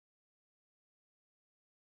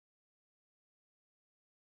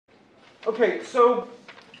Okay, so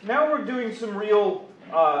now we're doing some real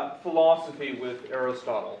philosophy with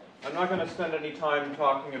Aristotle. I'm not going to spend any time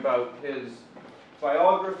talking about his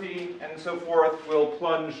biography and so forth. We'll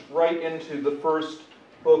plunge right into the first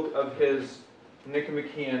book of his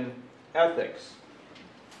Nicomachean Ethics.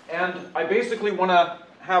 And I basically want to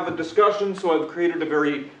have a discussion, so I've created a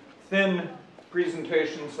very thin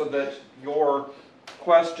presentation so that your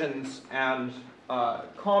questions and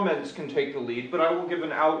comments can take the lead, but I will give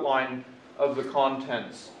an outline of the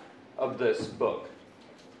contents of this book.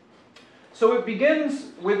 So it begins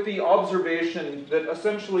with the observation that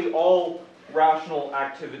essentially all rational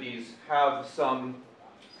activities have some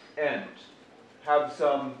end, have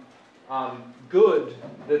some good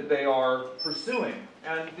that they are pursuing.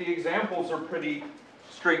 And the examples are pretty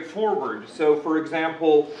straightforward. So for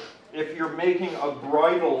example, if you're making a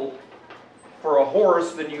bridle for a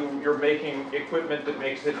horse, then you're making equipment that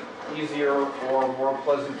makes it easier or more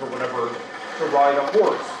pleasant or whatever to ride a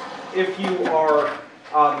horse. If you are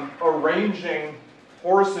arranging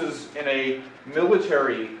horses in a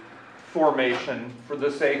military formation for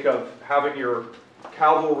the sake of having your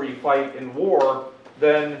cavalry fight in war,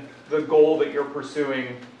 then the goal that you're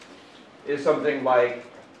pursuing is something like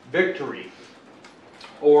victory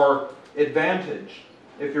or advantage.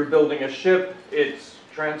 If you're building a ship, it's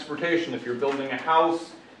transportation. If you're building a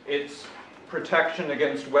house, it's protection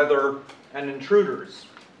against weather and intruders.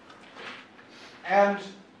 And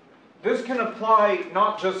this can apply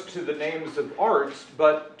not just to the names of arts,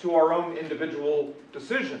 but to our own individual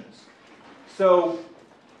decisions. So,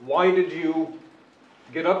 why did you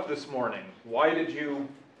get up this morning? Why did you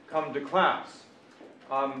come to class?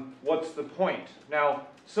 What's the point? Now,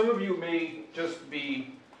 some of you may just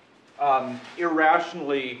be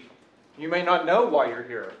irrationally, you may not know why you're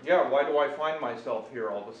here. Yeah, why do I find myself here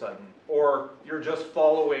all of a sudden? Or you're just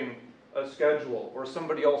following a schedule, or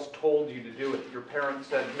somebody else told you to do it. Your parents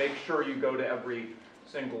said, make sure you go to every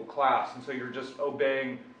single class, and so you're just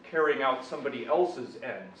obeying, carrying out somebody else's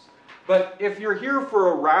ends. But if you're here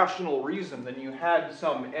for a rational reason, then you had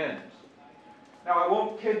some end. Now, I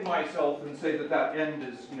won't kid myself and say that that end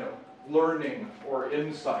is, learning or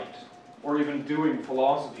insight, or even doing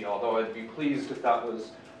philosophy, although I'd be pleased if that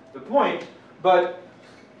was the point. But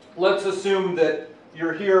let's assume that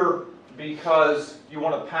you're here because you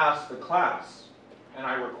want to pass the class, and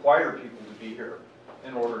I require people to be here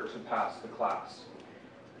in order to pass the class.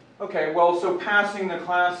 Okay, well, so passing the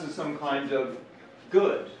class is some kind of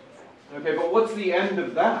good. Okay, but what's the end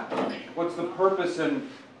of that? What's the purpose in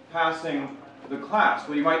passing the class?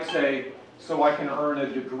 Well, you might say, so I can earn a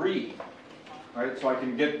degree, right? So I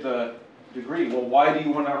can get the degree. Well, why do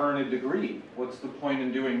you want to earn a degree? What's the point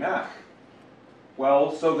in doing that?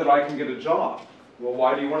 Well, so that I can get a job. Well,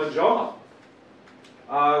 why do you want a job?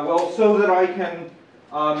 Well, so that I can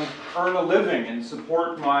earn a living and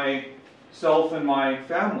support myself and my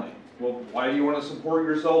family. Well, why do you want to support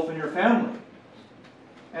yourself and your family?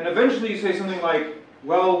 And eventually you say something like,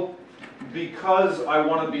 well, because I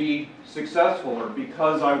want to be successful, or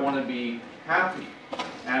because I want to be happy.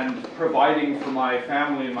 And providing for my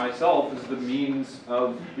family and myself is the means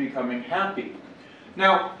of becoming happy.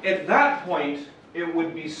 Now, at that point, it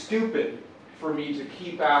would be stupid for me to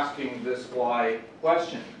keep asking this why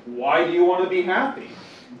question. Why do you want to be happy?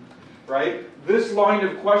 Right? This line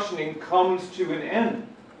of questioning comes to an end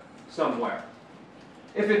somewhere.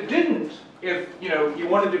 If it didn't, if you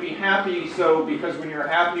wanted to be happy, so because when you're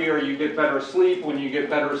happier you get better sleep, when you get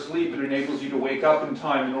better sleep it enables you to wake up in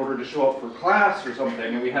time in order to show up for class or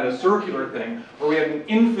something, and we had a circular thing, or we had an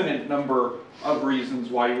infinite number of reasons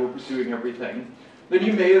why you were pursuing everything, then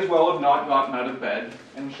you may as well have not gotten out of bed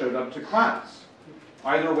and showed up to class.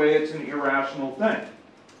 Either way, it's an irrational thing.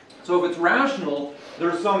 So if it's rational,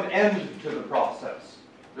 there's some end to the process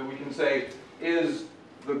that we can say is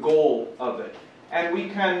the goal of it. And we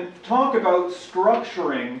can talk about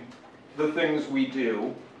structuring the things we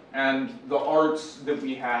do and the arts that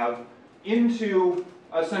we have into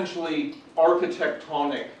essentially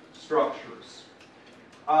architectonic structures.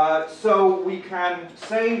 So we can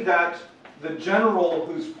say that the general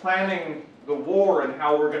who's planning the war and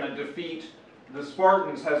how we're going to defeat the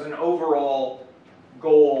Spartans has an overall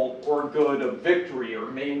goal or good of victory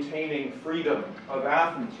or maintaining freedom of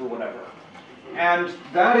Athens or whatever. And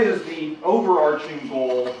that is the overarching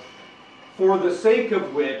goal for the sake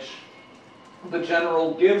of which the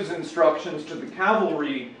general gives instructions to the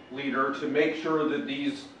cavalry leader to make sure that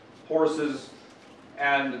these horses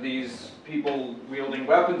and these people wielding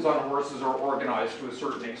weapons on horses are organized to a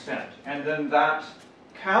certain extent. And then that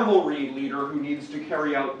cavalry leader who needs to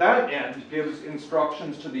carry out that end gives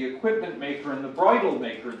instructions to the equipment maker and the bridle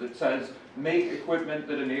maker that says, make equipment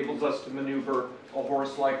that enables us to maneuver a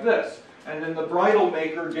horse like this. And then the bridle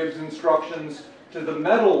maker gives instructions to the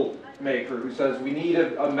metal maker who says, we need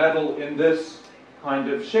a metal in this kind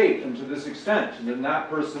of shape and to this extent. And then that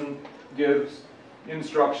person gives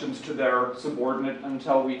instructions to their subordinate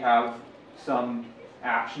until we have some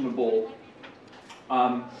actionable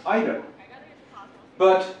item.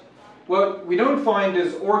 But what we don't find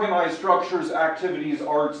is organized structures, activities,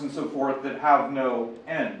 arts, and so forth that have no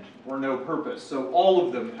end or no purpose. So all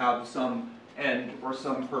of them have some end or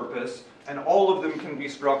some purpose, and all of them can be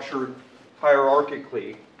structured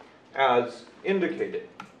hierarchically as indicated.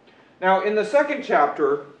 Now, in the second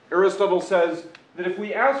chapter, Aristotle says that if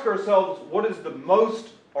we ask ourselves what is the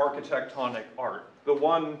most architectonic art, the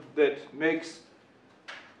one that makes,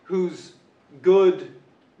 whose good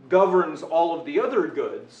governs all of the other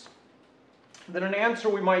goods, then an answer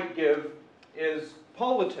we might give is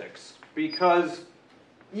politics, because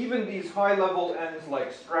even these high-level ends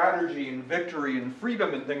like strategy and victory and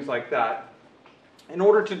freedom and things like that, in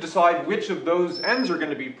order to decide which of those ends are going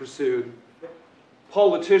to be pursued,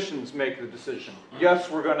 politicians make the decision. Yes,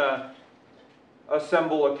 we're going to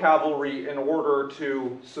assemble a cavalry in order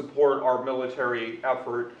to support our military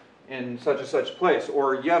effort in such and such place.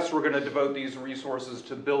 Or yes, we're going to devote these resources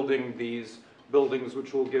to building these buildings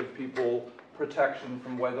which will give people protection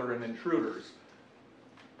from weather and intruders,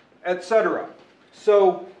 etc.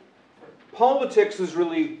 So politics is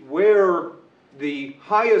really where the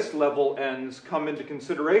highest level ends come into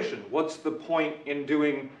consideration. What's the point in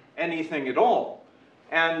doing anything at all?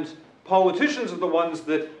 And politicians are the ones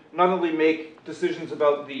that not only make decisions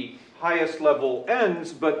about the highest level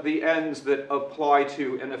ends, but the ends that apply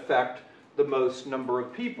to and affect the most number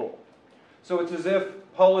of people. So it's as if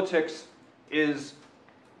politics is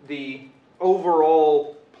the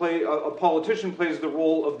overall a politician plays the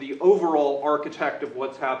role of the overall architect of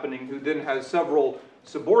what's happening, who then has several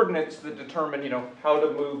subordinates that determine, how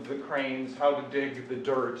to move the cranes, how to dig the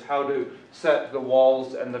dirt, how to set the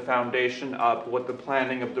walls and the foundation up, what the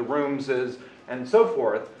planning of the rooms is, and so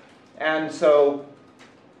forth. And so,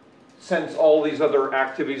 since all these other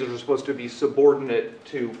activities are supposed to be subordinate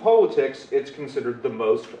to politics, it's considered the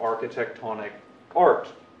most architectonic art.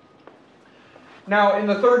 Now, in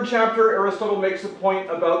the third chapter, Aristotle makes a point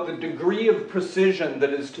about the degree of precision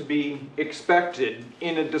that is to be expected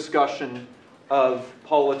in a discussion of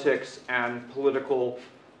politics and political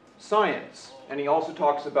science. And he also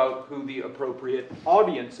talks about who the appropriate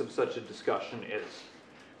audience of such a discussion is.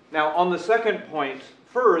 Now, on the second point,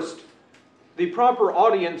 first, the proper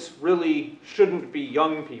audience really shouldn't be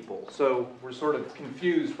young people. So we're sort of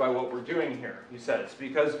confused by what we're doing here, he says,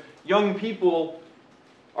 because young people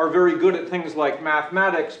are very good at things like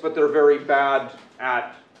mathematics, but they're very bad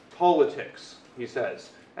at politics, he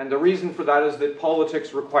says. And the reason for that is that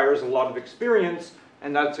politics requires a lot of experience,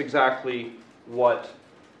 and that's exactly what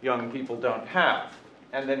young people don't have.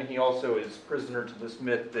 And then he also is prisoner to this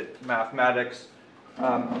myth that mathematics,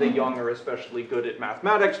 the young are especially good at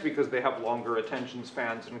mathematics because they have longer attention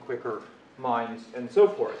spans and quicker minds and so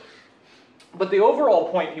forth. But the overall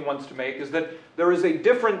point he wants to make is that there is a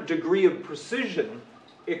different degree of precision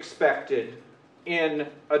expected in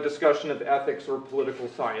a discussion of ethics or political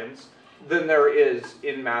science than there is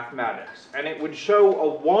in mathematics. And it would show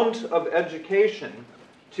a want of education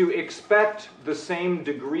to expect the same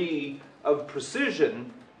degree of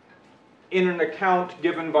precision in an account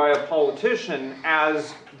given by a politician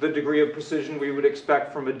as the degree of precision we would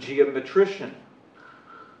expect from a geometrician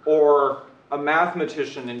or a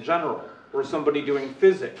mathematician in general, or somebody doing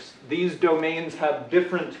physics. These domains have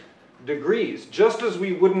different degrees, just as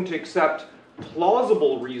we wouldn't accept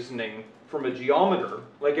plausible reasoning from a geometer.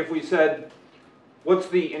 Like if we said, what's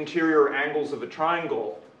the interior angles of a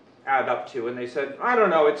triangle add up to? And they said, I don't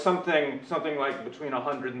know, it's something like between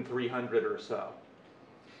 100 and 300 or so.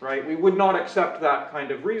 Right? We would not accept that kind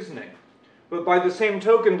of reasoning. But by the same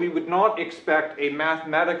token, we would not expect a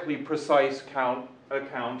mathematically precise account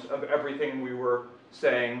of everything we were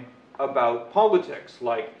saying about politics,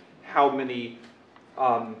 like how many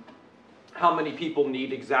people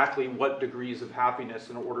need exactly what degrees of happiness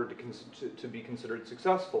in order to be considered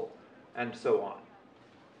successful, and so on.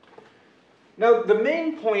 Now, the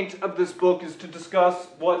main point of this book is to discuss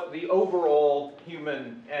what the overall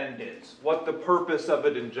human end is, what the purpose of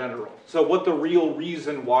it in general. So what the real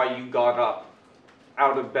reason why you got up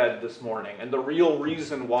out of bed this morning, and the real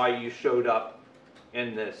reason why you showed up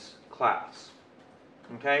in this class.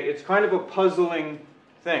 Okay? It's kind of a puzzling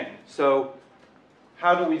thing. So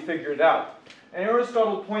how do we figure it out? And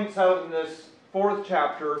Aristotle points out in this 4th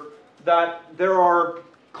chapter, that there are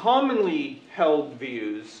commonly held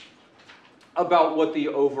views about what the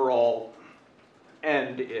overall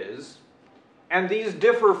end is, and these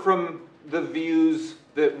differ from the views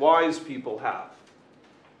that wise people have.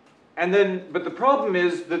 But the problem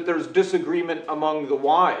is that there's disagreement among the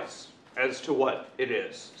wise as to what it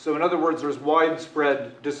is. So in other words, there's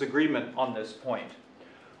widespread disagreement on this point.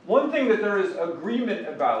 One thing that there is agreement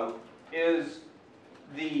about is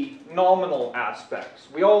the nominal aspects.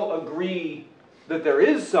 We all agree that there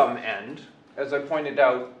is some end, as I pointed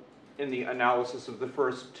out in the analysis of the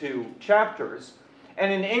first 2 chapters.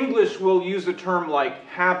 And in English, we'll use a term like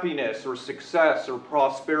happiness or success or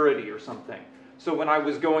prosperity or something. So when I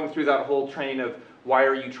was going through that whole train of why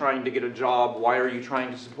are you trying to get a job, why are you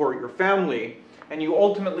trying to support your family, and you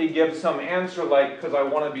ultimately give some answer like, because I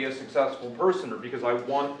want to be a successful person, or because I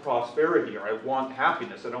want prosperity, or I want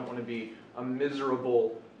happiness, I don't want to be a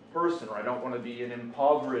miserable person, or I don't want to be an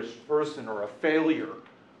impoverished person, or a failure,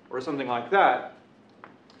 or something like that.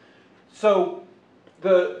 So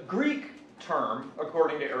the Greek term,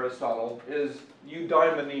 according to Aristotle, is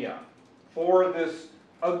eudaimonia, for this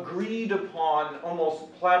agreed upon, almost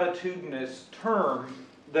platitudinous term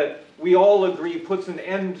that we all agree puts an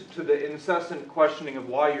end to the incessant questioning of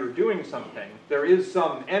why you're doing something. There is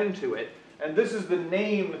some end to it, and this is the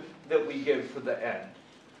name that we give for the end.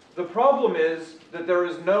 The problem is that there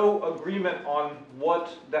is no agreement on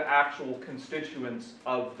what the actual constituents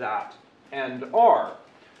of that end are.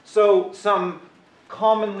 So some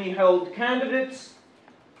commonly held candidates,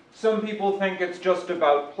 some people think it's just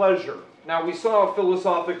about pleasure. Now, we saw a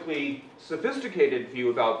philosophically sophisticated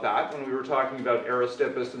view about that when we were talking about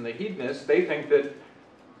Aristippus and the hedonists. They think that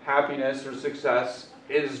happiness or success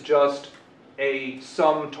is just a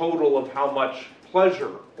sum total of how much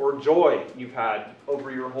pleasure or joy you've had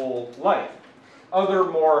over your whole life. Other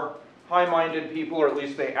more high-minded people, or at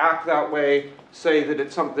least they act that way, say that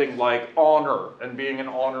it's something like honor and being an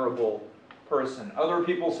honorable person. Other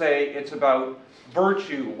people say it's about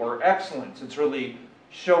virtue or excellence. It's really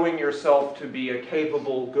showing yourself to be a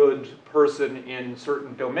capable, good person in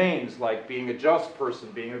certain domains, like being a just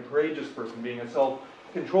person, being a courageous person, being a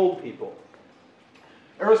self-controlled people.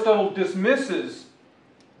 Aristotle dismisses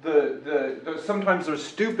sometimes there's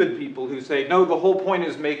stupid people who say, no, the whole point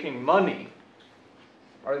is making money.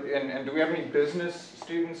 And do we have any business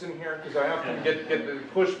students in here? Because I have to get the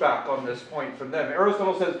pushback on this point from them.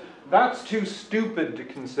 Aristotle says, that's too stupid to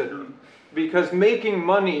consider, because making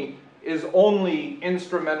money is only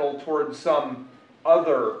instrumental towards some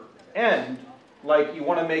other end, like you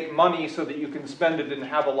want to make money so that you can spend it and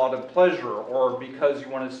have a lot of pleasure, or because you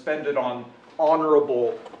want to spend it on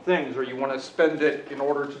honorable things, or you want to spend it in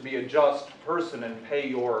order to be a just person and pay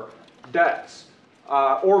your debts,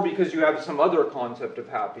 or because you have some other concept of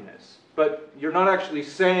happiness. But you're not actually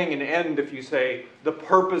saying an end if you say, the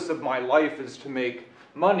purpose of my life is to make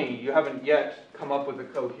money. You haven't yet come up with a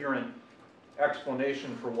coherent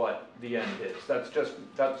explanation for what the end is.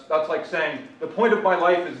 That's like saying, the point of my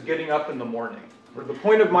life is getting up in the morning, or the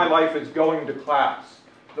point of my life is going to class,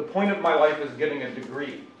 the point of my life is getting a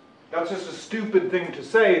degree. That's just a stupid thing to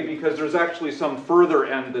say, because there's actually some further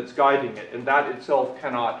end that's guiding it, and that itself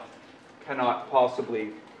cannot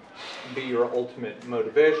possibly be your ultimate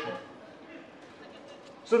motivation.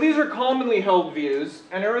 So these are commonly held views,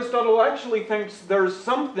 and Aristotle actually thinks there's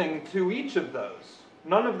something to each of those.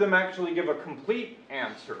 None of them actually give a complete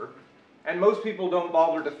answer, and most people don't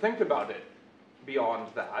bother to think about it beyond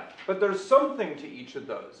that. But there's something to each of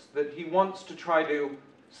those that he wants to try to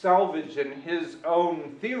salvage in his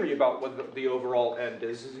own theory about what the overall end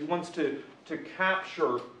is he wants to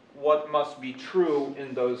capture what must be true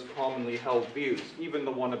in those commonly held views, even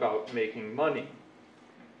the one about making money.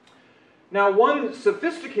 Now, one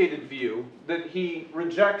sophisticated view that he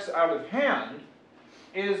rejects out of hand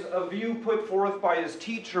is a view put forth by his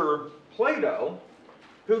teacher, Plato,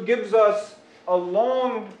 who gives us a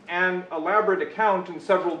long and elaborate account in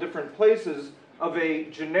several different places of a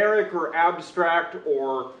generic or abstract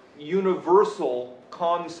or universal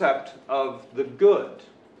concept of the good.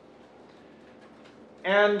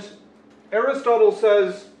 And Aristotle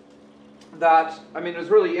says that, it's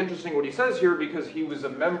really interesting what he says here, because he was a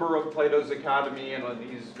member of Plato's academy and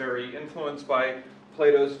he's very influenced by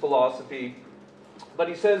Plato's philosophy. But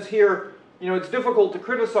he says here, it's difficult to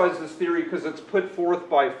criticize this theory because it's put forth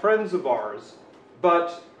by friends of ours,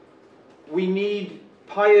 but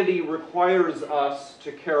piety requires us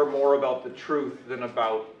to care more about the truth than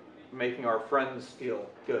about making our friends feel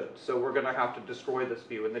good. So we're going to have to destroy this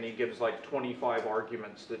view. And then he gives like 25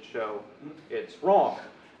 arguments that show it's wrong.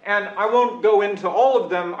 And I won't go into all of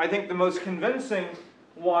them. I think the most convincing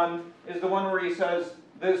one is the one where he says,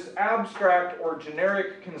 this abstract or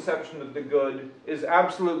generic conception of the good is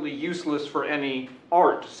absolutely useless for any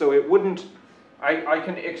art. So it wouldn't, I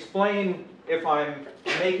can explain if I'm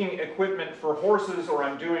making equipment for horses, or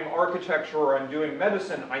I'm doing architecture, or I'm doing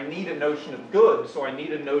medicine, I need a notion of good. So I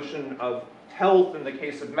need a notion of health in the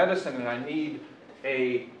case of medicine, and I need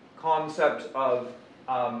a concept of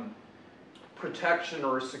protection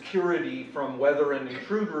or security from weather and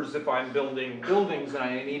intruders if I'm building buildings, and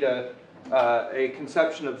I need a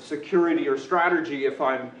conception of security or strategy if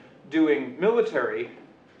I'm doing military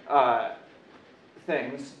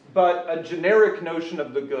things. But a generic notion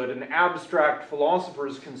of the good, an abstract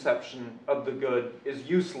philosopher's conception of the good, is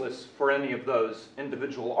useless for any of those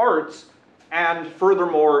individual arts, and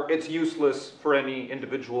furthermore, it's useless for any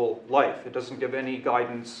individual life. It doesn't give any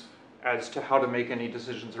guidance as to how to make any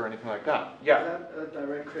decisions or anything like that. Yeah? Is that a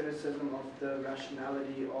direct criticism of the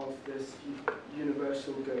rationality of this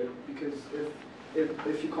universal good? Because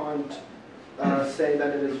if you can't say that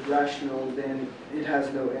it is rational, then it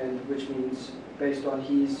has no end, which means, based on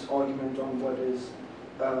his argument on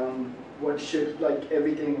what should, like,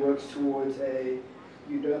 everything works towards a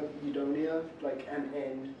eudaimonia, like an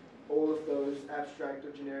end, all of those abstract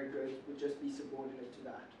or generic goods would just be subordinate to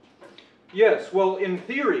that. Yes, well, in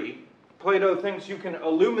theory, Plato thinks you can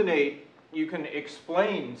illuminate, you can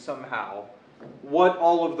explain somehow what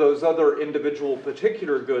all of those other individual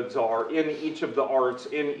particular goods are in each of the arts,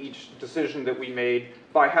 in each decision that we made,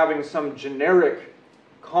 by having some generic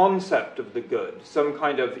concept of the good, some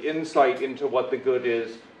kind of insight into what the good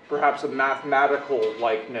is, perhaps a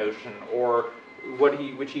mathematical-like notion, or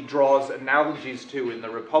which he draws analogies to in the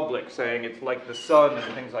Republic, saying it's like the sun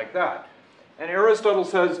and things like that. And Aristotle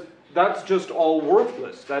says, that's just all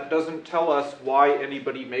worthless. That doesn't tell us why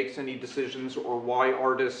anybody makes any decisions or why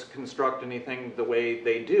artists construct anything the way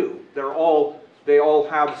they do. They all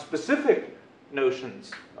have specific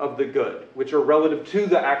notions of the good, which are relative to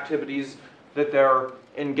the activities that they're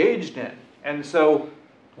engaged in. And so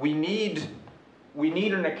we need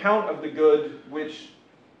an account of the good which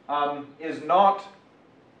is not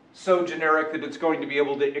so generic that it's going to be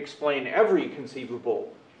able to explain every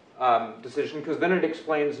conceivable decision, because then it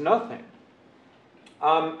explains nothing.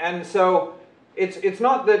 And so it's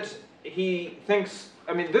not that he thinks,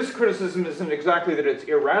 I mean, this criticism isn't exactly that it's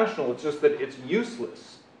irrational, it's just that it's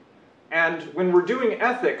useless. And when we're doing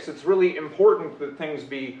ethics, it's really important that things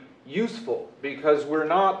be useful, because we're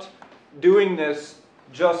not doing this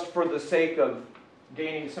just for the sake of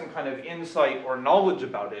gaining some kind of insight or knowledge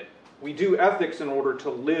about it. We do ethics in order to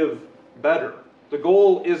live better. The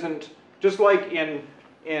goal isn't, just like in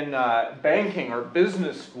banking or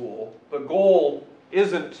business school, the goal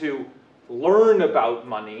isn't to learn about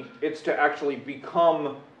money, it's to actually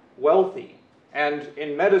become wealthy. And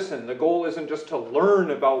in medicine, the goal isn't just to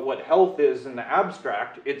learn about what health is in the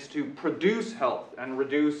abstract, it's to produce health and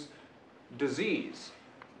reduce disease.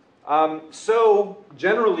 So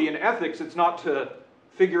generally in ethics, it's not to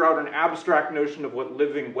figure out an abstract notion of what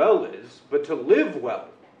living well is, but to live well.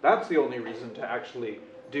 That's the only reason to actually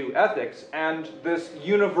do ethics. And this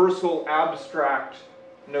universal abstract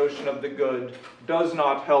notion of the good does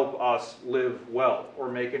not help us live well or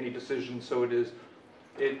make any decisions. So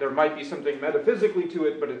there might be something metaphysically to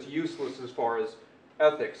it, but it's useless as far as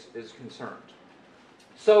ethics is concerned.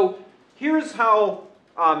 So here's how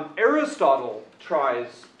Aristotle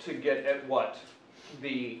tries to get at what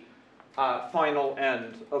the final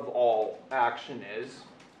end of all action is.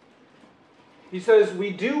 He says,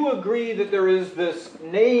 we do agree that there is this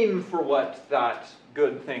name for what that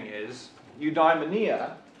good thing is,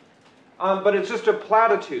 eudaimonia, but it's just a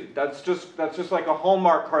platitude. That's just like a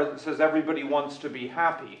Hallmark card that says everybody wants to be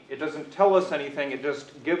happy. It doesn't tell us anything, it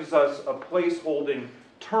just gives us a placeholding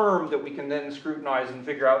term that we can then scrutinize and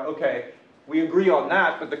figure out, okay, we agree on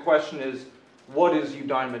that, but the question is, what is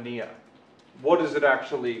eudaimonia? What does it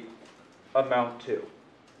actually amount to?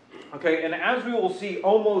 Okay, and as we will see,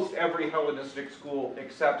 almost every Hellenistic school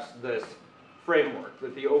accepts this framework,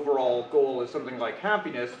 that the overall goal is something like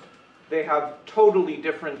happiness. They have totally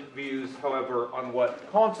different views, however, on what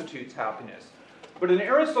constitutes happiness. But in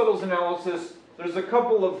Aristotle's analysis, there's a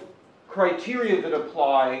couple of criteria that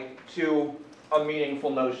apply to a meaningful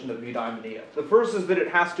notion of eudaimonia. The first is that it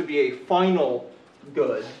has to be a final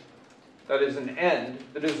good, that is an end,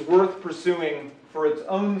 that is worth pursuing for its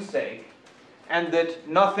own sake, and that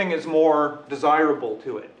nothing is more desirable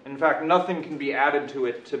to it. In fact, nothing can be added to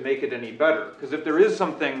it to make it any better. Because if there is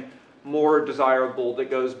something more desirable that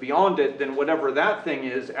goes beyond it, then whatever that thing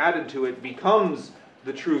is added to it becomes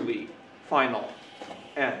the truly final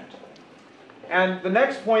end. And the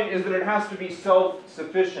next point is that it has to be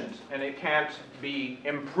self-sufficient, and it can't be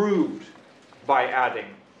improved by adding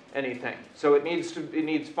anything. So it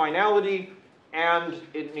needs finality, and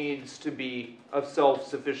it needs to be of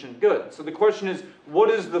self-sufficient good. So the question is, what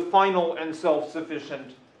is the final and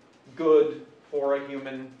self-sufficient good for a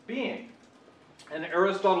human being? And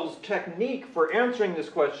Aristotle's technique for answering this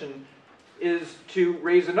question is to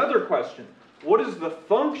raise another question. What is the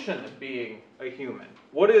function of being a human?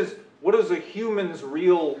 What is a human's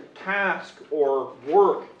real task or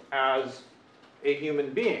work as a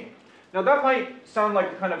human being? Now that might sound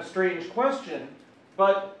like a kind of strange question,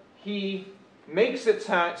 but he makes it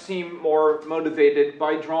seem more motivated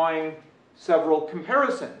by drawing several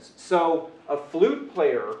comparisons. So a flute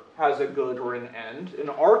player has a good or an end, an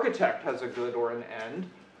architect has a good or an end,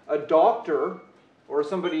 a doctor or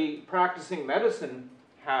somebody practicing medicine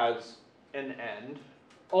has an end.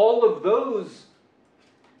 All of those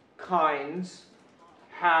kinds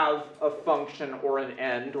have a function or an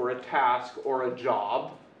end or a task or a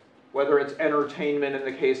job, whether it's entertainment in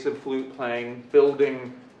the case of flute playing,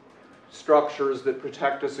 building structures that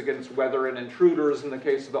protect us against weather and intruders in the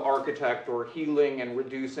case of the architect, or healing and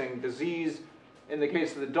reducing disease in the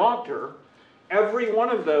case of the doctor. Every one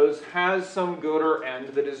of those has some good or end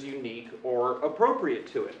that is unique or appropriate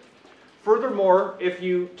to it. Furthermore, if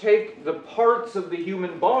you take the parts of the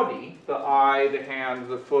human body, the eye, the hand,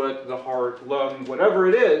 the foot, the heart, lung, whatever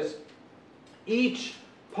it is, each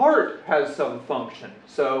part has some function.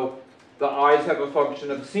 So the eyes have a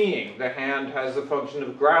function of seeing, the hand has a function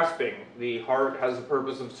of grasping, the heart has a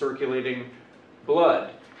purpose of circulating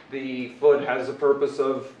blood, the foot has a purpose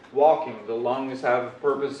of walking, the lungs have a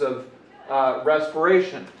purpose of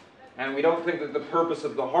respiration. And we don't think that the purpose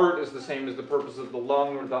of the heart is the same as the purpose of the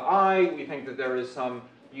lung or the eye. We think that there is some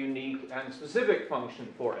unique and specific function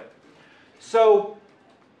for it. So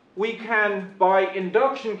we can, by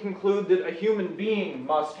induction, conclude that a human being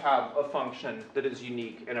must have a function that is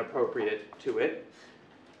unique and appropriate to it.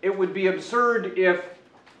 It would be absurd if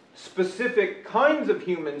specific kinds of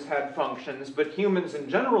humans had functions, but humans in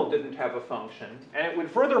general didn't have a function. And it would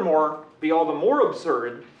furthermore be all the more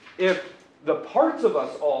absurd if the parts of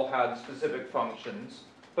us all had specific functions,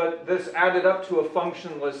 but this added up to a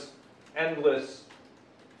functionless, endless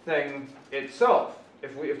thing itself.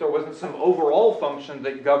 If there wasn't some overall function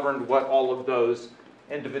that governed what all of those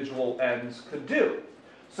individual ends could do.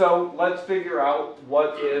 So let's figure out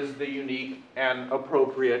what is the unique and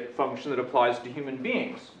appropriate function that applies to human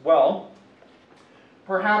beings. Well,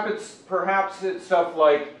 perhaps it's stuff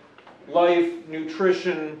like life,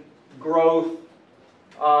 nutrition, growth,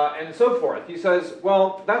 and so forth. He says,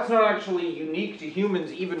 well, that's not actually unique to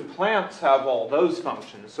humans. Even plants have all those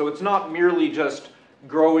functions. So it's not merely just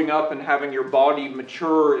growing up and having your body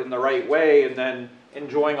mature in the right way and then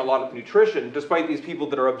enjoying a lot of nutrition. Despite these people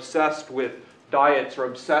that are obsessed with diets or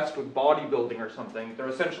obsessed with bodybuilding or something, they're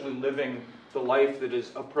essentially living the life that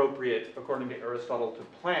is appropriate, according to Aristotle, to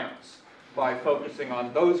plants by focusing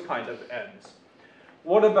on those kind of ends.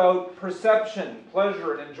 What about perception,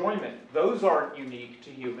 pleasure, and enjoyment? Those aren't unique to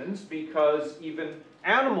humans because even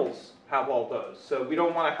animals have all those. So we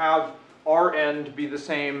don't want to have our end be the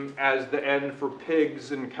same as the end for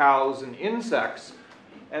pigs and cows and insects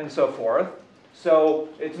and so forth. So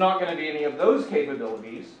it's not going to be any of those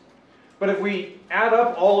capabilities. But if we add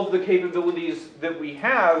up all of the capabilities that we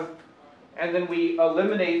have, and then we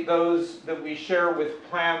eliminate those that we share with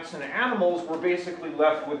plants and animals, we're basically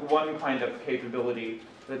left with one kind of capability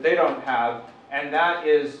that they don't have, and that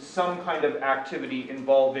is some kind of activity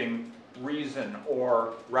involving reason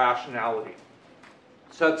or rationality.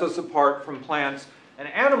 Sets us apart from plants and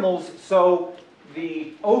animals, so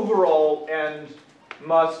the overall end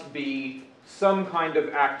must be some kind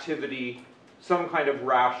of activity, some kind of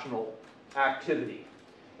rational activity.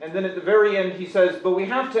 And then at the very end he says, but we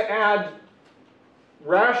have to add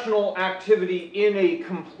rational activity in a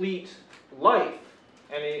complete life.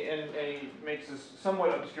 And he makes this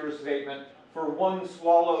somewhat obscure statement, for one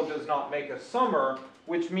swallow does not make a summer,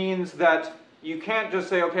 which means that you can't just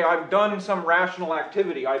say, okay, I've done some rational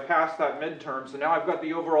activity, I passed that midterm, so now I've got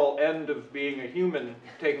the overall end of being a human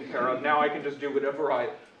taken care of, now I can just do whatever I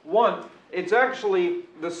want. It's actually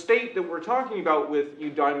the state that we're talking about with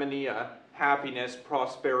eudaimonia, happiness,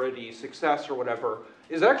 prosperity, success, or whatever,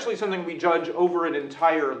 is actually something we judge over an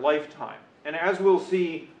entire lifetime. And as we'll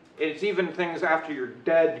see, it's even things after you're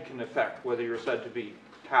dead can affect whether you're said to be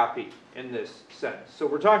happy in this sense. So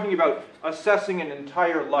we're talking about assessing an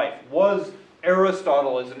entire life. Was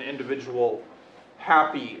Aristotle as an individual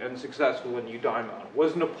happy and successful in eudaimon?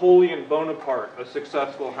 Was Napoleon Bonaparte a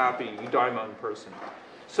successful, happy eudaimon person?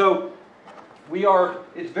 So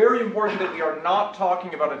it's very important that we are not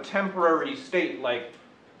talking about a temporary state like,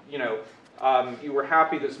 you know, you were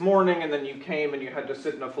happy this morning and then you came and you had to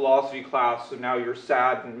sit in a philosophy class, so now you're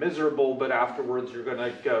sad and miserable, but afterwards you're going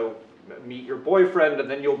to go meet your boyfriend and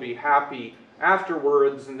then you'll be happy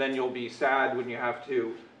afterwards, and then you'll be sad when you have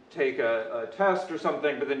to take a test or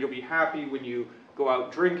something, but then you'll be happy when you go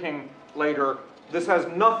out drinking later. This has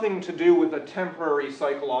nothing to do with a temporary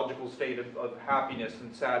psychological state of happiness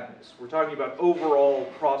and sadness. We're talking about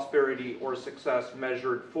overall prosperity or success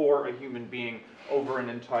measured for a human being over an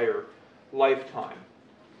entire lifetime.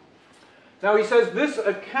 Now he says this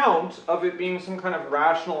account of it being some kind of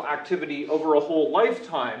rational activity over a whole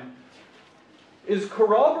lifetime is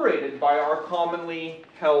corroborated by our commonly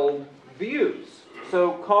held views.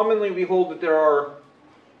 So commonly we hold that there are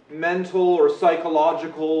mental or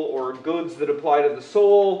psychological or goods that apply to the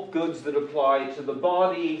soul, goods that apply to the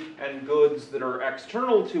body, and goods that are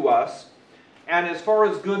external to us. And as far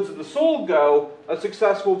as goods of the soul go, a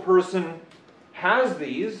successful person has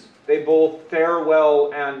these. They both fare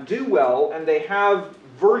well and do well, and they have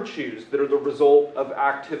virtues that are the result of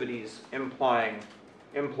activities employing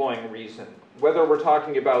reason. Whether we're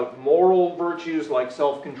talking about moral virtues like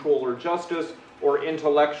self-control or justice, or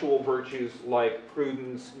intellectual virtues like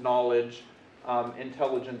prudence, knowledge,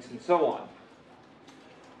 intelligence, and so on.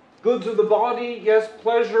 Goods of the body, yes,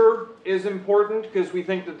 pleasure is important because we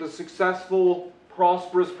think that the successful,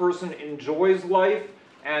 prosperous person enjoys life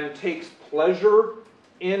and takes pleasure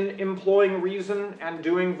in employing reason and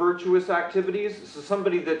doing virtuous activities. So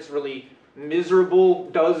somebody that's really miserable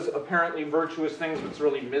does apparently virtuous things, but it's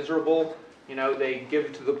really miserable. You know, they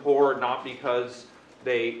give to the poor not because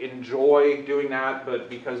they enjoy doing that, but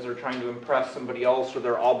because they're trying to impress somebody else or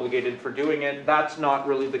they're obligated for doing it. That's not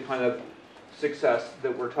really the kind of success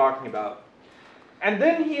that we're talking about. And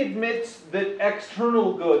then he admits that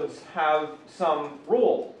external goods have some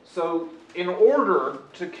role. So in order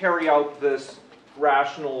to carry out this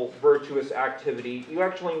rational, virtuous activity, you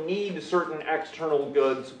actually need certain external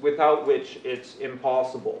goods without which it's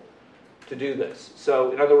impossible to do this.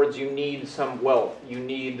 So in other words, you need some wealth, you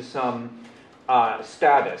need some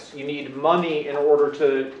status. You need money in order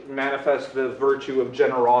to manifest the virtue of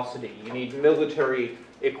generosity. You need military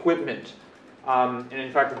equipment, and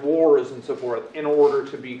in fact wars and so forth, in order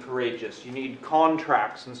to be courageous. You need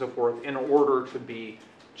contracts and so forth in order to be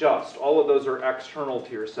just. All of those are external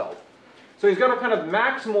to yourself. So he's got a kind of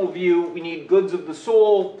maximal view. We need goods of the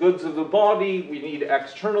soul, goods of the body, we need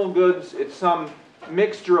external goods. It's some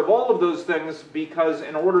mixture of all of those things, because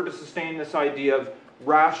in order to sustain this idea of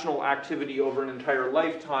rational activity over an entire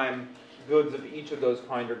lifetime, goods of each of those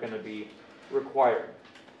kind are going to be required.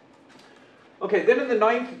 Okay, then in the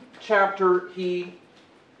 9th chapter, he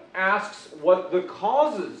asks what the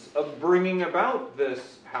causes of bringing about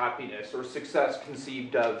this happiness or success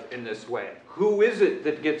conceived of in this way. Who is it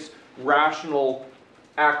that gets rational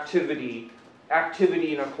activity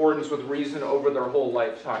in accordance with reason over their whole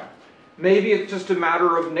lifetime? Maybe it's just a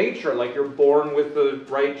matter of nature, like you're born with the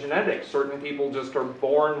right genetics. Certain people just are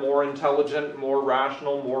born more intelligent, more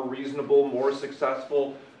rational, more reasonable, more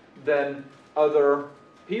successful than other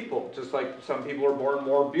people. Just like some people are born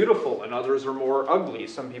more beautiful and others are more ugly.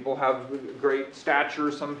 Some people have great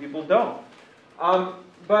stature, some people don't.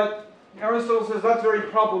 But Aristotle says that's very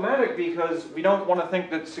problematic because we don't want to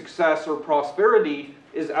think that success or prosperity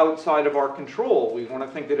is outside of our control. We want to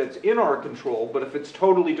think that it's in our control, but if it's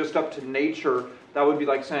totally just up to nature, that would be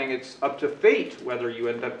like saying it's up to fate whether you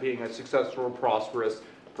end up being a successful or prosperous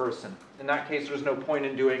person. In that case, there's no point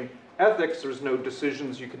in doing ethics, there's no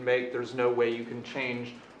decisions you can make, there's no way you can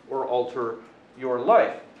change or alter your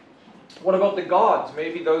life. What about the gods?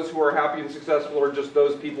 Maybe those who are happy and successful are just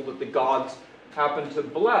those people that the gods happen to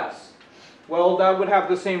bless. Well, that would have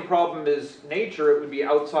the same problem as nature. It would be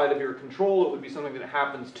outside of your control. It would be something that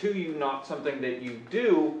happens to you, not something that you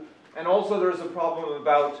do. And also there's a problem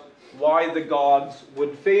about why the gods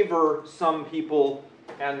would favor some people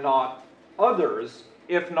and not others,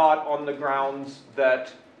 if not on the grounds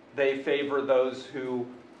that they favor those who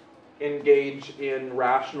engage in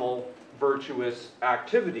rational, virtuous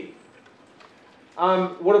activity.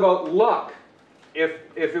 What about luck? If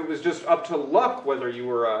it was just up to luck whether you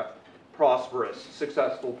were a prosperous,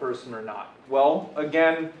 successful person or not. Well,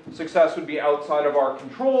 again, success would be outside of our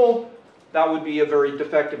control. That would be a very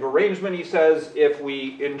defective arrangement, he says, if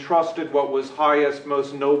we entrusted what was highest,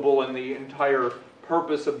 most noble, and the entire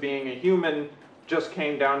purpose of being a human just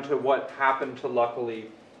came down to what happened to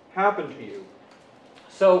luckily happen to you.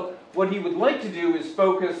 So what he would like to do is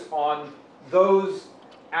focus on those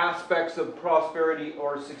aspects of prosperity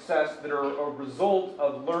or success that are a result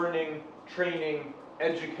of learning, training,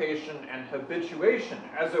 education and habituation,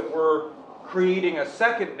 as it were, creating a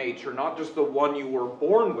second nature, not just the one you were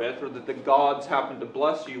born with or that the gods happen to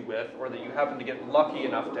bless you with or that you happen to get lucky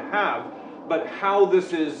enough to have, but how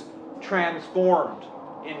this is transformed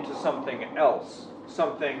into something else,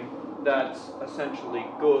 something that's essentially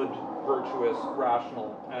good, virtuous,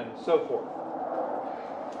 rational, and so forth.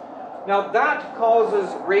 Now that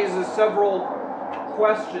raises several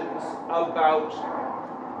questions about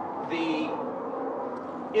the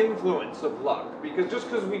influence of luck, because just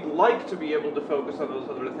because we'd like to be able to focus on those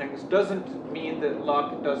other things doesn't mean that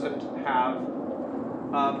luck doesn't have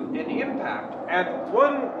an impact. And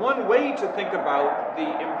one way to think about the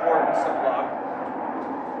importance of luck,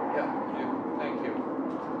 thank you,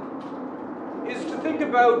 is to think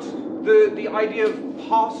about the idea of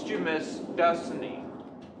posthumous destiny.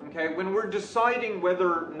 Okay, when we're deciding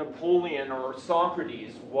whether Napoleon or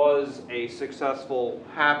Socrates was a successful,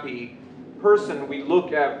 happy person, we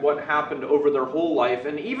look at what happened over their whole life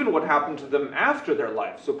and even what happened to them after their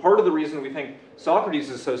life. So part of the reason we think Socrates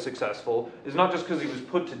is so successful is not just because he was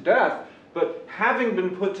put to death, but having been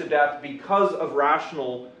put to death because of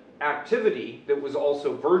rational activity that was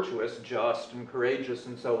also virtuous, just and courageous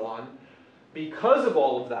and so on. Because of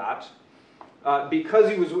all of that, because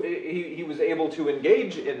he was able to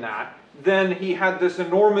engage in that, then he had this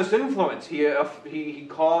enormous influence. He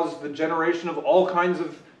caused the generation of all kinds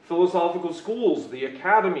of philosophical schools, the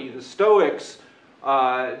Academy, the Stoics,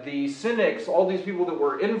 the Cynics, all these people that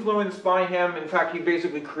were influenced by him. In fact, he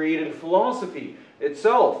basically created philosophy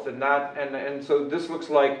itself, and so this looks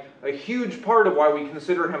like a huge part of why we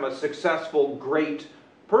consider him a successful, great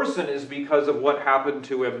person is because of what happened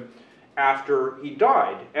to him after he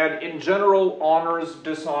died. And in general, honors,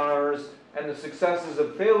 dishonors, and the successes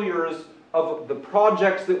and failures of the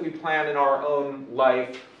projects that we plan in our own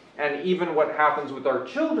life, and even what happens with our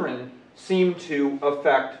children, seem to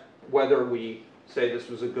affect whether we say this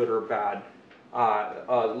was a good or bad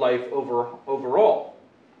life overall.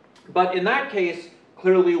 But in that case,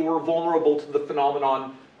 clearly we're vulnerable to the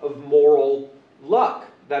phenomenon of moral luck,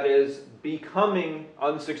 that is, becoming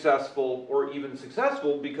unsuccessful or even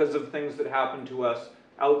successful because of things that happen to us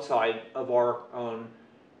outside of our own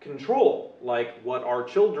control, like what our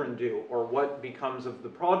children do or what becomes of the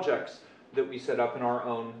projects that we set up in our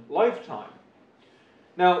own lifetime.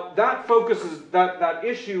 Now, that focuses, that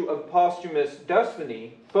issue of posthumous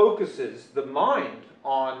destiny focuses the mind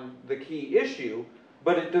on the key issue,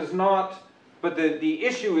 but it does not, but the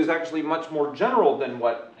issue is actually much more general than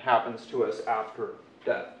what happens to us after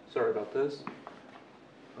death. Sorry about this.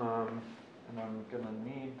 And I'm going to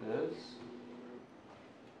need this.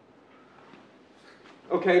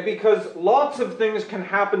 Okay, because lots of things can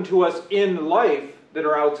happen to us in life that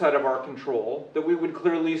are outside of our control that we would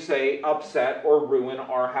clearly say upset or ruin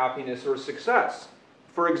our happiness or success.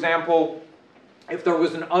 For example, if there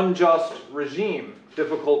was an unjust regime,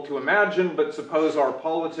 difficult to imagine, but suppose our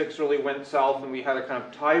politics really went south and we had a kind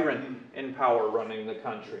of tyrant in power running the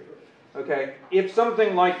country. Okay, if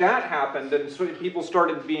something like that happened and people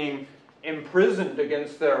started being imprisoned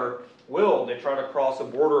against their will, they try to cross a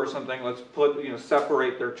border or something, let's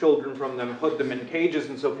separate their children from them, put them in cages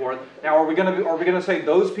and so forth. Now, are we going to say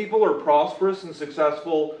those people are prosperous and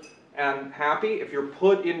successful and happy? If you're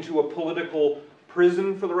put into a political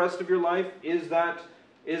prison for the rest of your life, is that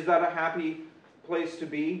a happy place to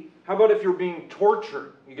be? How about if you're being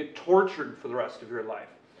tortured? You get tortured for the rest of your life.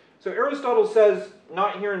 So Aristotle says,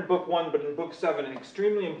 not here in Book 1, but in Book 7, an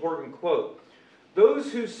extremely important quote.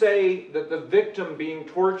 Those who say that the victim being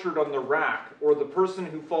tortured on the rack or the person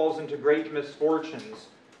who falls into great misfortunes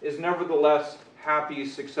is nevertheless happy,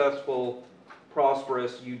 successful,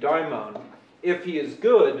 prosperous eudaimon, if he is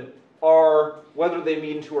good, are, whether they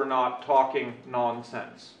mean to or not, talking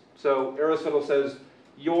nonsense. So Aristotle says,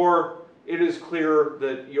 it is clear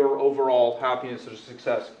that your overall happiness or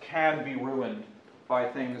success can be ruined by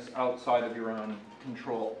things outside of your own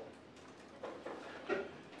control.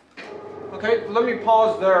 Okay, let me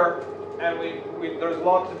pause there, and there's a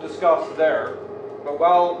lot to discuss there. But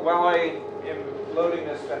while I am loading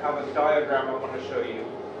this to have a diagram I want to show you,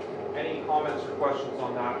 any comments or questions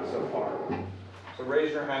on that so far? So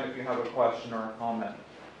raise your hand if you have a question or a comment.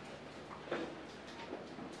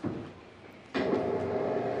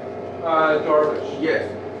 Darvish.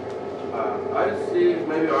 Yes. I see,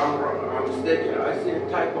 maybe I'm mistaken, I see a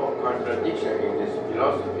type of contradiction in this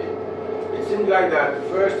philosophy. It seems like that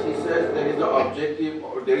first he says there is an objective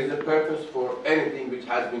or there is a purpose for anything which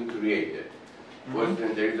has been created. For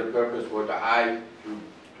instance, there is a purpose for the eye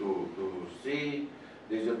to see,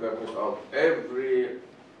 there is a purpose of every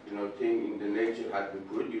thing in the nature has been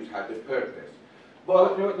produced, has a purpose.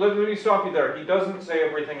 But let me stop you there. He doesn't say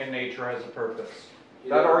everything in nature has a purpose.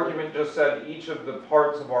 That argument just said each of the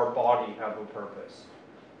parts of our body have a purpose.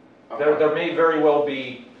 There may very well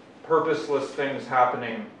be purposeless things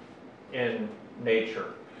happening in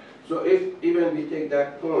nature. So if even we take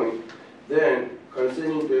that point, then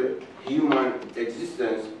concerning the human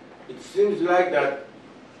existence, it seems like that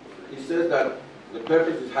he says that the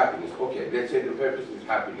purpose is happiness. Okay, let's say the purpose is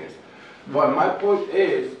happiness. But my point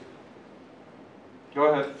is,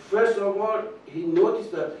 go ahead. First of all, he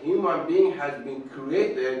noticed that human being has been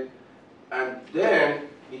created, and then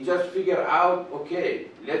he just figured out, okay,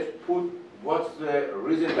 let's put what's the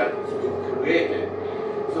reason that it's been created.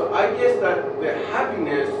 So I guess that the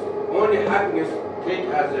happiness, only happiness take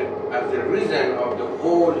as a reason of the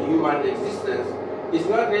whole human existence is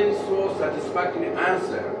not really so satisfactory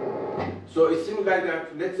answer. So it seems like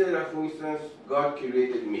that, let's say that for instance, God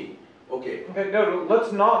created me. Okay. Okay, no,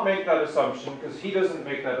 let's not make that assumption, because he doesn't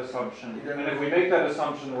make that assumption. And if we make that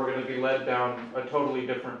assumption, we're going to be led down a totally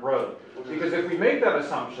different road. Because if we make that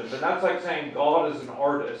assumption, then that's like saying God is an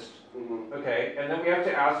artist, okay? And then we have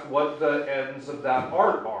to ask what the ends of that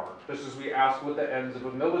art are. Just as we ask what the ends of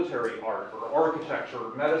a military art, or architecture,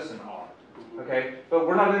 or medicine are, okay? But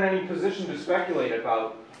we're not in any position to speculate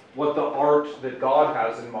about what the art that God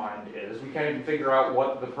has in mind is. We can't even figure out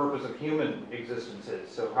what the purpose of human existence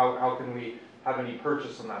is. So how can we have any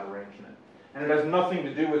purchase on that arrangement? And it has nothing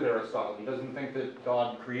to do with Aristotle. He doesn't think that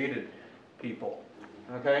God created people.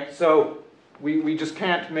 Okay? So we just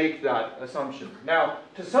can't make that assumption. Now,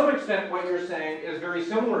 to some extent, what you're saying is very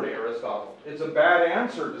similar to Aristotle. It's a bad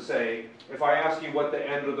answer to say, if I ask you what the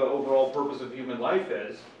end of the overall purpose of human life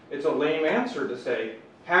is, it's a lame answer to say,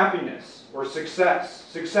 happiness or success.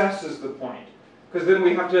 Success is the point. Because then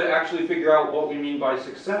we have to actually figure out what we mean by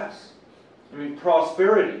success. I mean,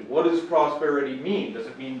 prosperity. What does prosperity mean? Does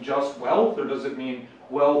it mean just wealth, or does it mean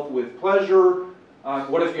wealth with pleasure?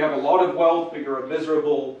 What if you have a lot of wealth, but you're a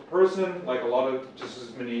miserable person? Like just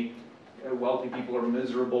as many wealthy people are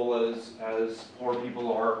miserable as poor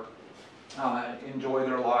people are, enjoy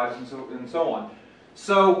their lives and so on.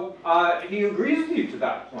 So he agrees with you to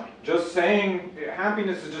that point. Just saying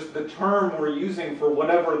happiness is just the term we're using for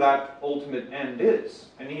whatever that ultimate end is.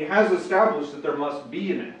 And he has established that there must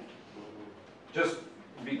be an end. Just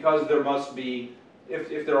because there must be,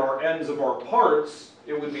 if there are ends of our parts,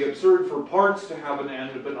 it would be absurd for parts to have an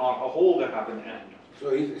end, but not a whole to have an end.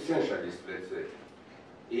 So he's essentialist, let's say.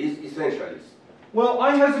 He's essentialist. Well,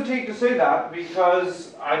 I hesitate to say that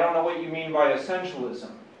because I don't know what you mean by essentialism.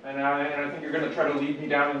 And I think you're going to try to lead me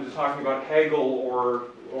down into talking about Hegel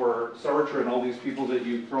or Sartre and all these people that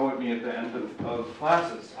you throw at me at the end of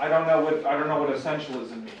classes. I don't know what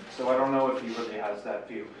essentialism means, so I don't know if he really has that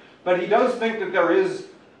view. But he does think that there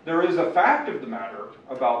is a fact of the matter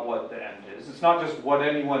about what the end is. It's not just what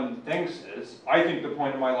anyone thinks is. I think the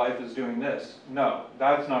point of my life is doing this. No,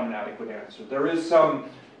 that's not an adequate answer. There is some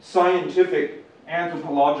scientific,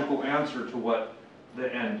 anthropological answer to what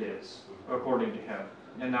the end is, according to him.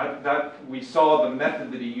 And that we saw the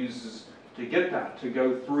method that he uses to get that, to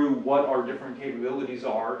go through what our different capabilities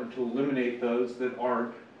are and to eliminate those that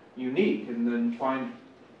aren't unique, and then find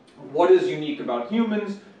what is unique about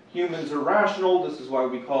humans. Humans are rational. This is why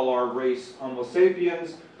we call our race Homo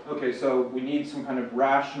sapiens. Okay, so we need some kind of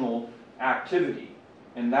rational activity.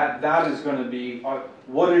 And that is going to be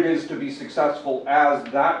what it is to be successful as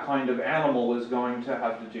that kind of animal is going to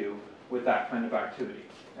have to do with that kind of activity.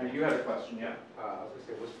 And you had a question, yeah? I was going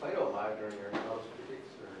to say, was Plato alive during Aristotle's critiques?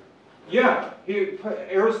 Or? Yeah,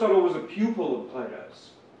 Aristotle was a pupil of Plato's.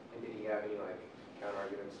 And did he have any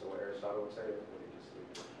counter-arguments to what Aristotle would say? Or would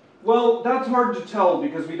he just... Well, that's hard to tell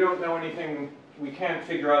because we don't know anything, we can't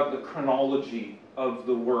figure out the chronology of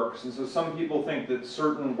the works. And so some people think that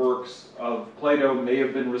certain works of Plato may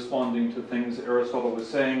have been responding to things Aristotle was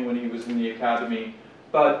saying when he was in the academy,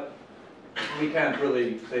 but we can't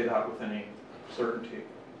really say that with any certainty.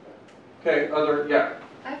 Okay, yeah.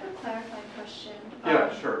 I have a clarifying question.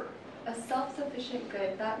 Yeah, sure. A self-sufficient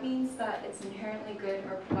good, that means that it's inherently good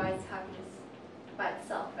or provides happiness by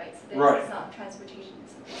itself, right? So Right. It's not transportation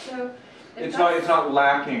or something. So It's not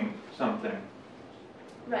lacking something.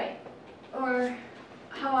 Right. Or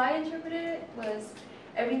how I interpreted it was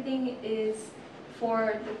everything is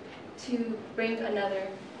to bring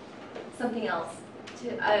something else.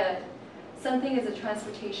 Something is a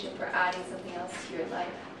transportation for adding something else to your life.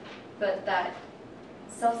 But that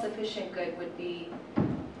self-sufficient good would be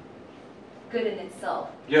good in itself.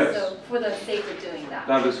 Yes. So for the sake of doing that.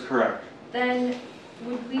 That is correct. Then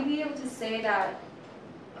would we be able to say that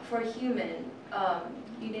for human,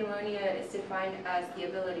 eudaimonia is defined as the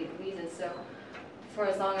ability to reason. So for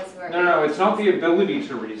as long as we're No, it's not the ability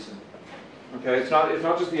to reason. Okay, it's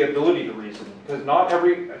not just the ability to reason, because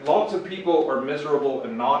lots of people are miserable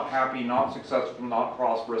and not happy, not successful, not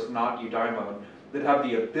prosperous, not eudaimon, that have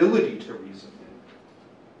the ability to reason.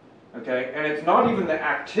 Okay, and it's not even the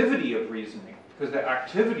activity of reasoning, because the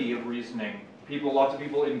activity of reasoning, lots of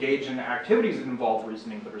people engage in activities that involve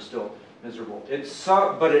reasoning but are still miserable.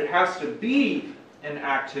 But it has to be an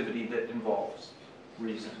activity that involves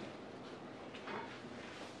reason.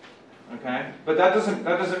 Okay, but that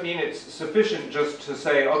doesn't mean it's sufficient just to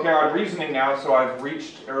say, okay, I'm reasoning now, so I've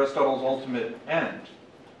reached Aristotle's ultimate end.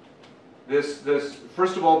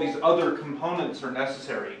 First of all, these other components are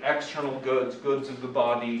necessary: external goods, goods of the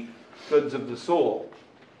body, goods of the soul.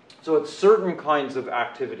 So it's certain kinds of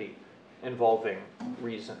activity involving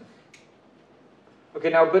reason. Okay,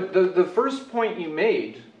 now, but the first point you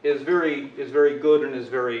made is very good and is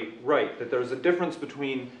very right. That there's a difference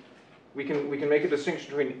between we can make a distinction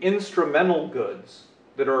between instrumental goods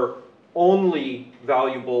that are only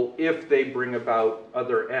valuable if they bring about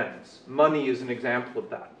other ends. Money is an example of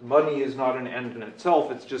that. Money is not an end in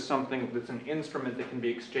itself. It's just something that's an instrument that can be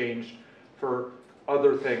exchanged for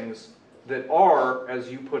other things that are,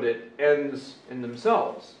 as you put it, ends in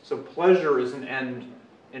themselves. So pleasure is an end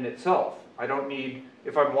in itself. I don't need,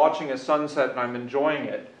 if I'm watching a sunset and I'm enjoying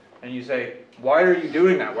it, and you say, why are you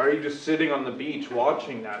doing that? Why are you just sitting on the beach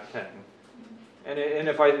watching that thing? And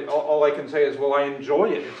if all I can say is, well, I enjoy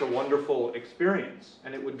it. It's a wonderful experience.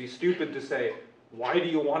 And it would be stupid to say, why do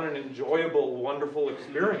you want an enjoyable, wonderful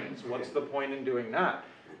experience? What's the point in doing that?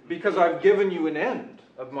 Because I've given you an end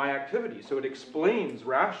of my activity. So it explains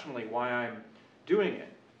rationally why I'm doing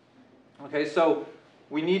it. Okay, so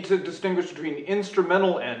we need to distinguish between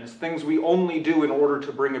instrumental ends, things we only do in order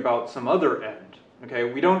to bring about some other end.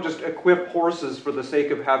 Okay, we don't just equip horses for the sake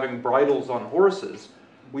of having bridles on horses.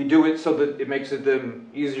 We do it so that it makes them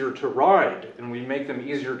easier to ride, and we make them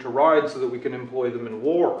easier to ride so that we can employ them in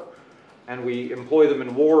war. And we employ them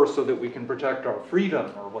in war so that we can protect our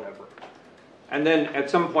freedom or whatever. And then at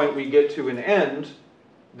some point we get to an end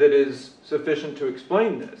that is sufficient to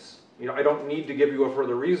explain this. I don't need to give you a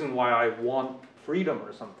further reason why I want freedom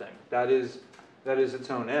or something. That is its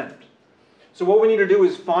own end. So what we need to do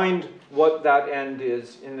is find what that end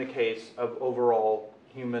is in the case of overall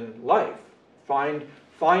human life.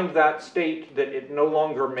 Find that state that it no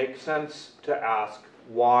longer makes sense to ask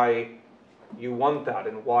why you want that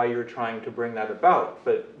and why you're trying to bring that about.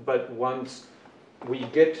 But once we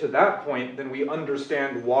get to that point, then we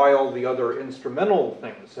understand why all the other instrumental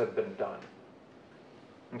things have been done.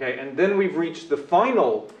 Okay, and then we've reached the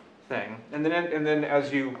final thing, and then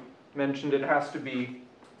as you mentioned, it has to be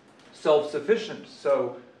self-sufficient.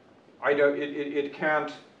 So it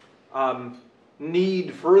can't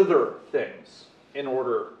need further things in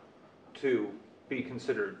order to be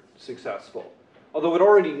considered successful. Although it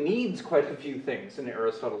already needs quite a few things in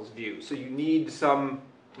Aristotle's view. So you need some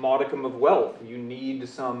modicum of wealth, you need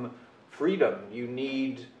some freedom, you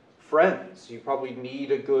need friends, you probably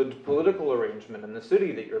need a good political arrangement in the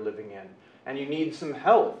city that you're living in, and you need some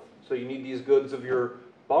health, so you need these goods of your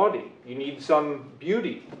body, you need some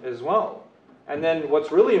beauty as well. And then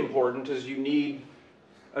what's really important is you need,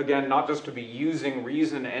 again, not just to be using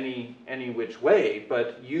reason any which way,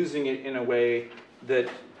 but using it in a way that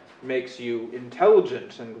makes you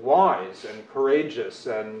intelligent and wise and courageous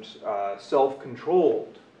and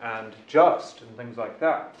self-controlled and just and things like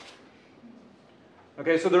that.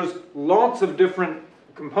 Okay, so there's lots of different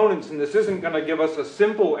components, and this isn't going to give us a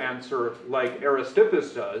simple answer like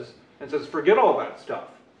Aristippus does and says, forget all that stuff.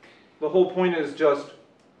 The whole point is just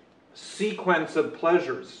sequence of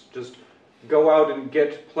pleasures. Just go out and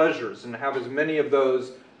get pleasures and have as many of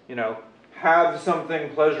those, have something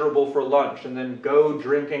pleasurable for lunch and then go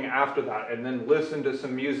drinking after that and then listen to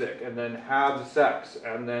some music and then have sex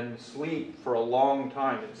and then sleep for a long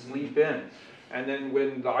time and sleep in. And then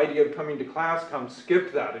when the idea of coming to class comes,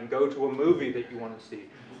 skip that and go to a movie that you want to see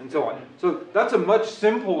and so on. So that's a much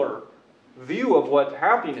simpler view of what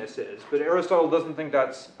happiness is, but Aristotle doesn't think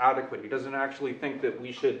that's adequate. He doesn't actually think that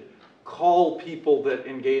we should call people that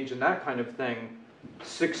engage in that kind of thing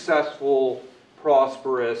successful,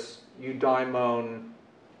 prosperous, eudaimon,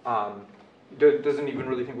 doesn't even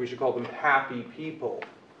really think we should call them happy people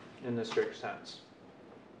in the strict sense.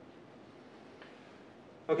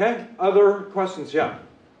 Okay, other questions? Yeah?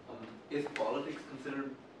 Is politics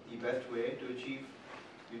considered the best way to achieve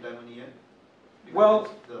eudaimonia? Because Well,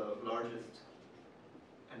 it's the largest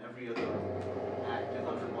and every other act is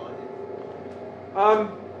under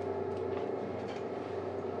politics.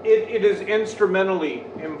 It is instrumentally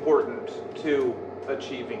important to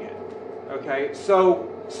achieving it. Okay, so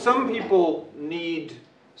some people need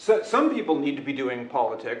to be doing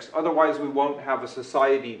politics, otherwise we won't have a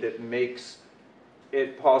society that makes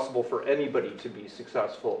it possible for anybody to be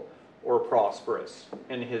successful or prosperous,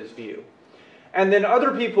 in his view. And then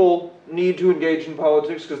other people need to engage in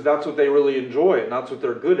politics because that's what they really enjoy and that's what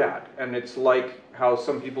they're good at. And it's like how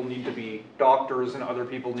some people need to be doctors and other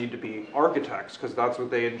people need to be architects because that's what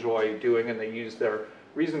they enjoy doing and they use their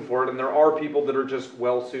reason for it. And there are people that are just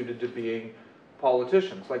well suited to being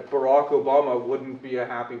politicians. Like Barack Obama wouldn't be a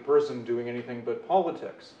happy person doing anything but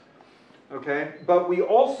politics. Okay? But we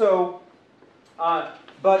also,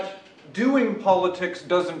 but doing politics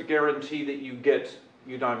doesn't guarantee that you get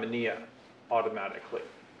eudaimonia automatically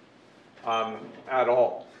at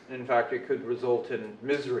all. In fact, it could result in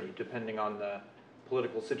misery depending on the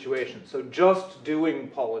political situation. So just doing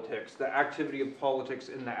politics, the activity of politics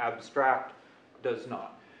in the abstract, does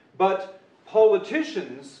not. But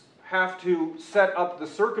politicians have to set up the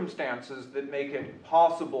circumstances that make it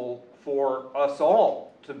possible for us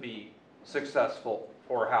all to be successful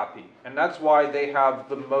or happy. And that's why they have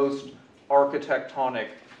the most architectonic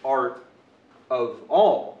art of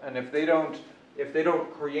all. And if they don't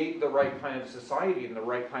create the right kind of society and the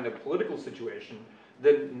right kind of political situation,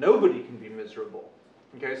 then nobody can be miserable.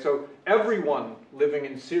 Okay, so everyone living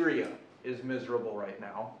in Syria is miserable right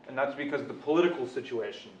now, and that's because the political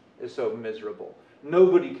situation is so miserable.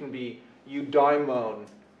 Nobody can be eudaimon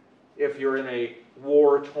if you're in a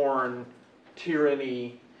war-torn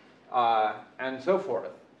tyranny and so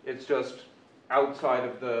forth. It's just outside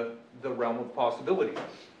of the realm of possibility.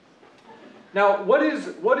 Now, what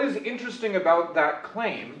is interesting about that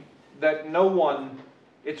claim that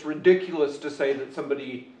it's ridiculous to say that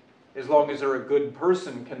somebody, as long as they're a good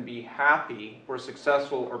person, can be happy or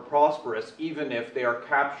successful or prosperous, even if they are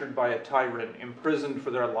captured by a tyrant, imprisoned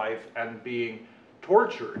for their life, and being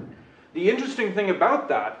tortured. The interesting thing about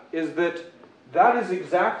that is that is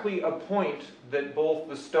exactly a point that both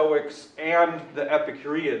the Stoics and the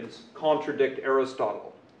Epicureans contradict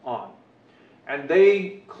Aristotle on. And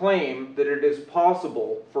they claim that it is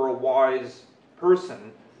possible for a wise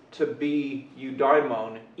person to be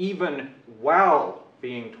eudaimon even while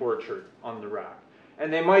being tortured on the rack.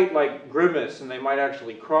 And they might grimace and they might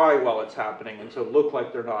actually cry while it's happening and so look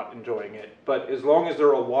like they're not enjoying it. But as long as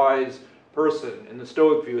they're a wise person, in the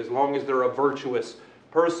Stoic view, as long as they're a virtuous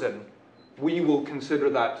person, we will consider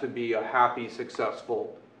that to be a happy,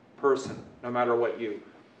 successful person, no matter what you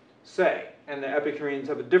say. And the Epicureans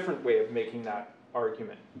have a different way of making that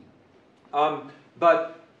argument.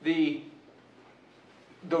 But the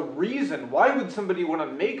reason, why would somebody want to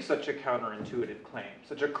make such a counterintuitive claim,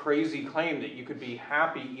 such a crazy claim that you could be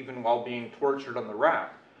happy even while being tortured on the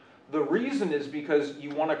rack? The reason is because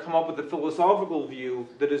you want to come up with a philosophical view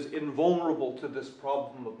that is invulnerable to this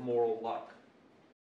problem of moral luck.